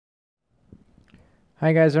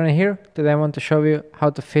Hi guys, Ronnie here. Today I want to show you how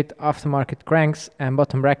to fit aftermarket cranks and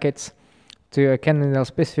bottom brackets to a Cannondale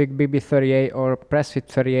specific BB30A or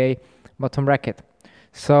PF30A bottom bracket.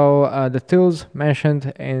 So the tools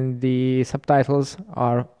mentioned in the subtitles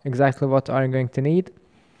are exactly what are you going to need.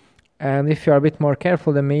 And if you are a bit more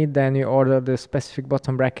careful than me, then you order the specific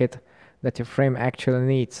bottom bracket that your frame actually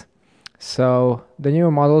needs. So the newer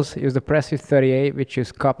models use the PF30A, which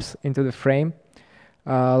use cups into the frame.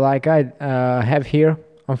 Like I have here.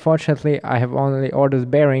 Unfortunately, I have only ordered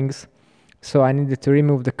bearings, so I needed to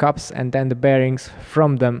remove the cups and then the bearings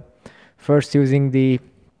from them. First using the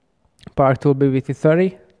Power Tool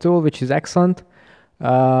BB30 tool, which is excellent.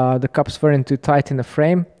 The cups weren't too tight in the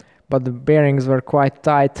frame, but the bearings were quite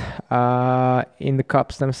tight in the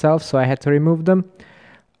cups themselves, so I had to remove them.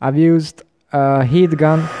 I've used a heat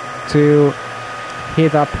gun to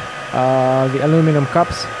heat up the aluminum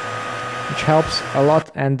cups, which helps a lot,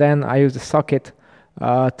 and then I used a socket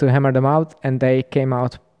to hammer them out, and they came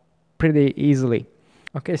out pretty easily.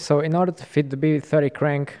 Okay, so in order to fit the BB30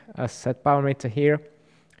 crank set power meter here,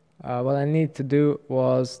 what I needed to do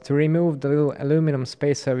was to remove the little aluminum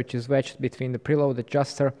spacer which is wedged between the preload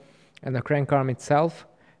adjuster and the crank arm itself,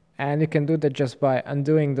 and you can do that just by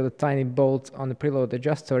undoing the tiny bolt on the preload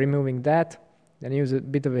adjuster, removing that, then use a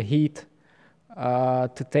bit of a heat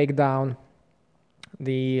to take down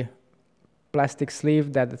the plastic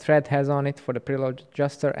sleeve that the thread has on it for the preload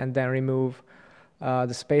adjuster, and then remove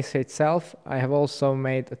the spacer itself. I have also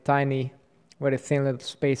made a tiny, very thin little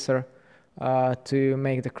spacer to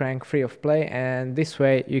make the crank free of play, and this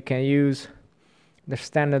way you can use the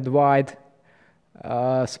standard wide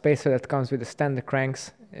spacer that comes with the standard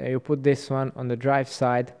cranks. You put this one on the drive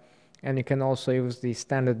side, and you can also use the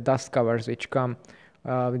standard dust covers which come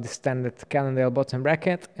with the standard Cannondale bottom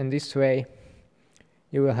bracket, and this way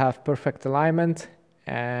you will have perfect alignment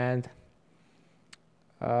and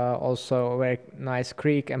also a very nice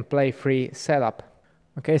creak and play free setup.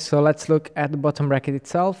 Okay, so let's look at the bottom bracket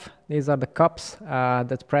itself. These are the cups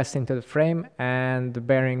that press into the frame, and the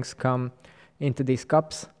bearings come into these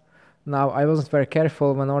cups. Now I wasn't very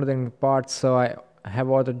careful when ordering the parts, so I have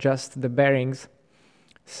ordered just the bearings.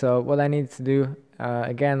 So what I needed to do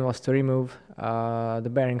again was to remove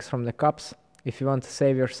the bearings from the cups. If you want to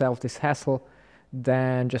save yourself this hassle,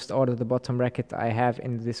 then just order the bottom bracket I have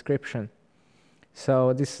in the description.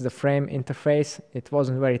 So this is the frame interface. It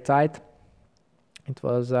wasn't very tight. It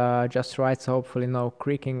was just right, so hopefully no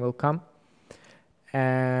creaking will come.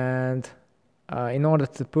 And in order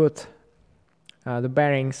to put the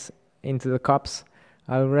bearings into the cups,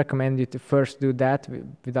 I will recommend you to first do that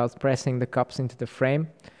without pressing the cups into the frame.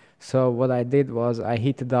 So what I did was I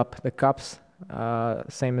heated up the cups,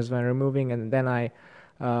 same as when removing, and then I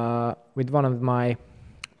with one of my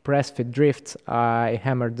press fit drifts, I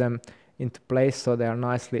hammered them into place so they are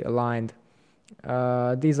nicely aligned.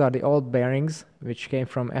 These are the old bearings which came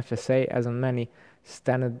from FSA, as on many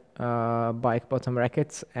standard bike bottom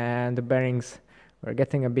brackets, and the bearings were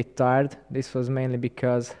getting a bit tired. This was mainly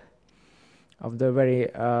because of the very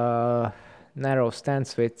narrow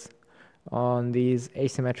stance width on these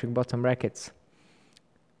asymmetric bottom brackets.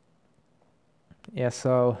 Yeah,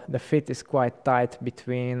 so the fit is quite tight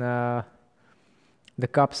between the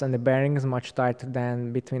cups and the bearings, much tighter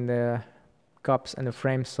than between the cups and the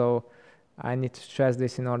frame, so I need to stress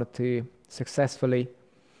this. In order to successfully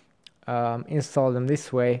install them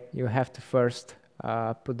this way, you have to first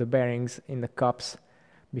put the bearings in the cups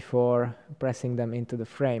before pressing them into the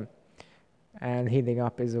frame. And heating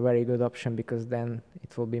up is a very good option because then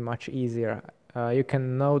it will be much easier. You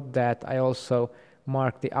can note that I also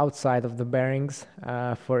mark the outside of the bearings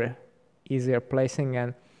for easier placing,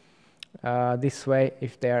 and this way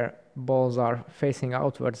if their balls are facing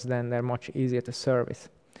outwards, then they're much easier to service.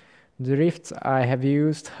 The rifts I have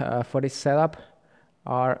used for this setup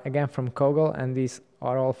are again from Kogel, and these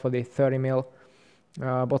are all for the 30mm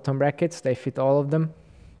bottom brackets. They fit all of them.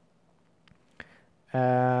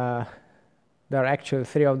 There are actually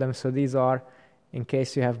 3 of them, so these are in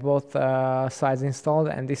case you have both sides installed,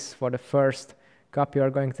 and this is for the first cup you are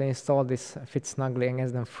going to install. This fits snugly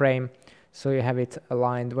against the frame, so you have it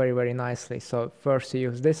aligned very, very nicely. So first you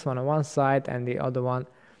use this one on one side and the other one,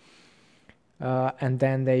 and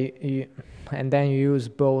then you use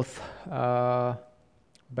both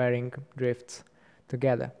bearing drifts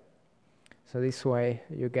together. So this way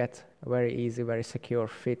you get a very easy, very secure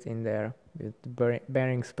fit in there with the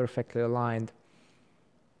bearings perfectly aligned,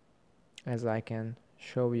 as I can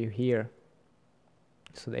show you here.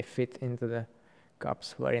 So they fit into the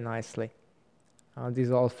cups very nicely.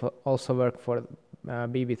 These also work for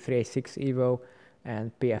BB30A 6 Evo,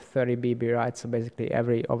 and PF30BB, right? So basically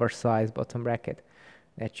every oversized bottom bracket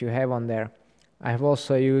that you have on there. I have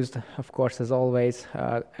also used, of course, as always,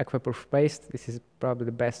 aquaproof paste. This is probably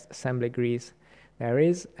the best assembly grease there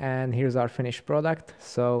is, and here's our finished product.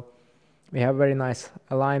 So we have very nice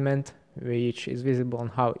alignment, which is visible on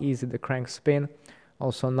how easy the cranks spin.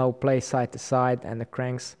 Also no play side to side, and the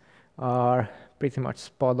cranks are pretty much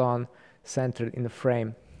spot on centered in the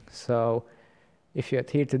frame. So if you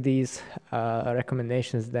adhere to these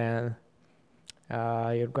recommendations, then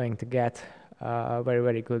you're going to get a very,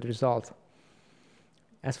 very good result.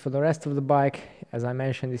 As for the rest of the bike, as I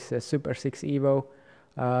mentioned, this is a Super 6 Evo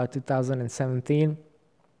 2017,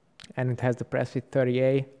 and it has the Pressfit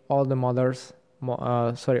 30A. All the models,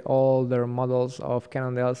 all the models of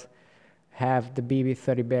Cannondales have the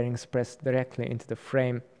BB30 bearings pressed directly into the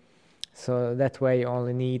frame. So that way you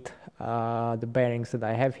only need the bearings that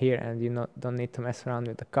I have here, and you don't need to mess around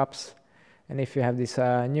with the cups. And if you have this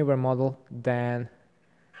newer model, then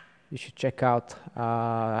you should check out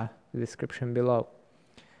the description below.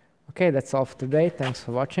 Okay, that's all for today. Thanks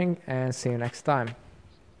for watching, and see you next time.